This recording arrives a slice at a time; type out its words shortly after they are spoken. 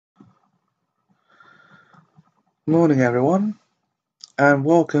Morning, everyone, and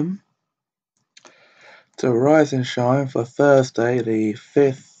welcome to Rise and Shine for Thursday, the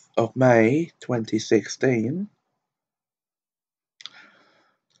 5th of May 2016.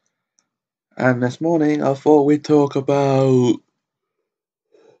 And this morning, I thought we'd talk about.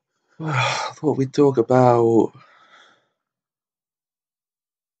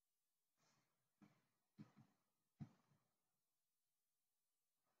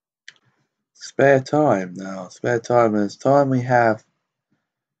 Spare time. Now, spare time is time we have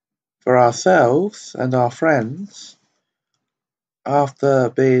for ourselves and our friends after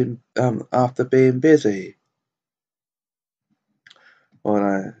being busy.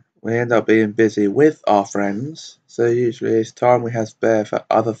 Well, we end up being busy with our friends, so usually it's time we have spare for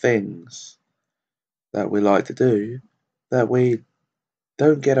other things that we like to do that we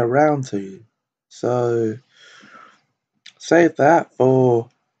don't get around to. So save that for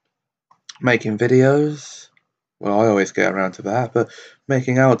making videos. Well, I always get around to that, but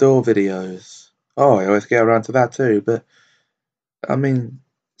making outdoor videos. Oh, I always get around to that too, but I mean,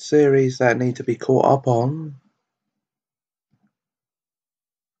 series that need to be caught up on.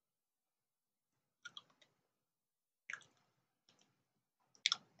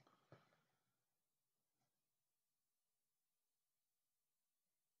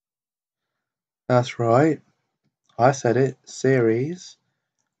 That's right. I said it. Series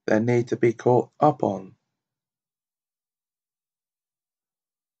that need to be caught up on.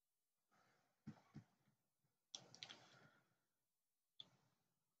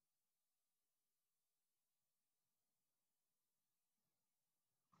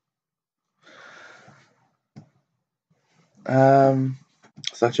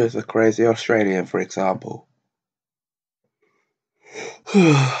 Such as The Crazy Australian, for example.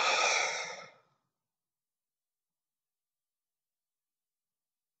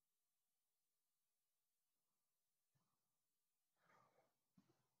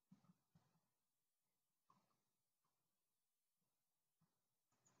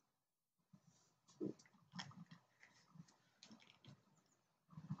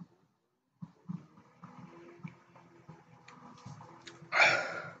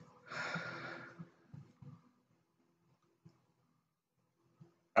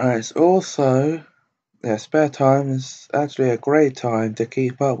 It's also, spare time is actually a great time to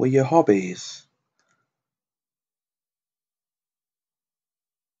keep up with your hobbies.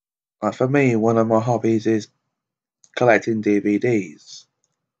 Like for me, one of my hobbies is collecting DVDs.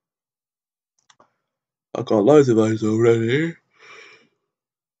 I've got loads of those already.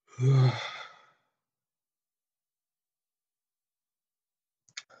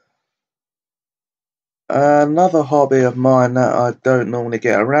 Another hobby of mine that I don't normally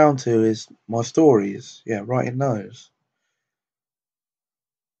get around to is my stories. Yeah, writing those.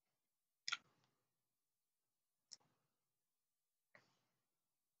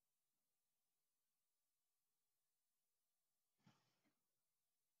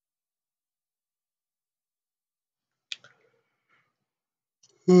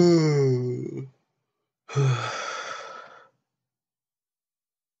 And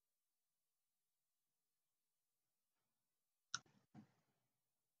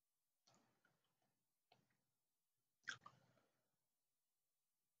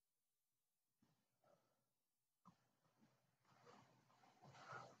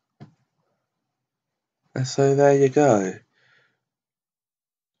so there you go.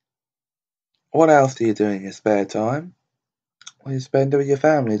 What else do you do in your spare time? Well, you spend it with your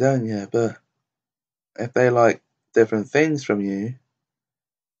family, don't you? But if they like different things from you,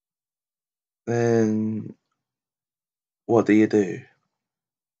 then what do you do?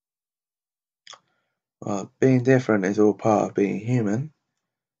 Well, being different is all part of being human.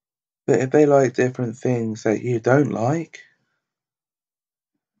 But if they like different things that you don't like,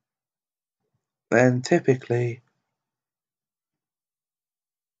 then typically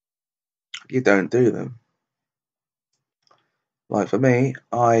you don't do them. Like for me,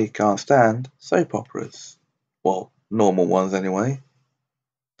 I can't stand soap operas. Well, normal ones anyway.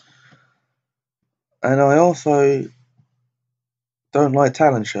 And I also don't like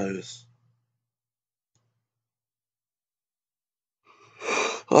talent shows.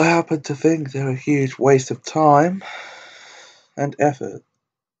 I happen to think they're a huge waste of time and effort.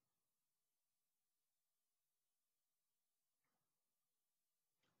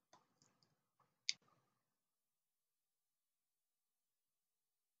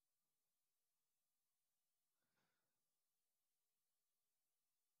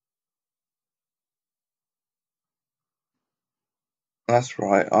 That's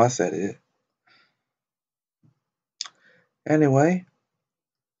right, I said it. Anyway,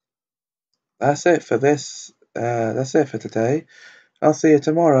 that's it for this that's it for today. I'll see you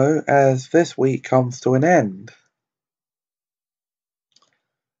tomorrow as this week comes to an end.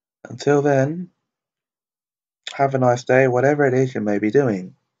 Until then, have a nice day, whatever it is you may be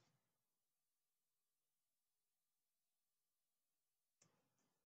doing.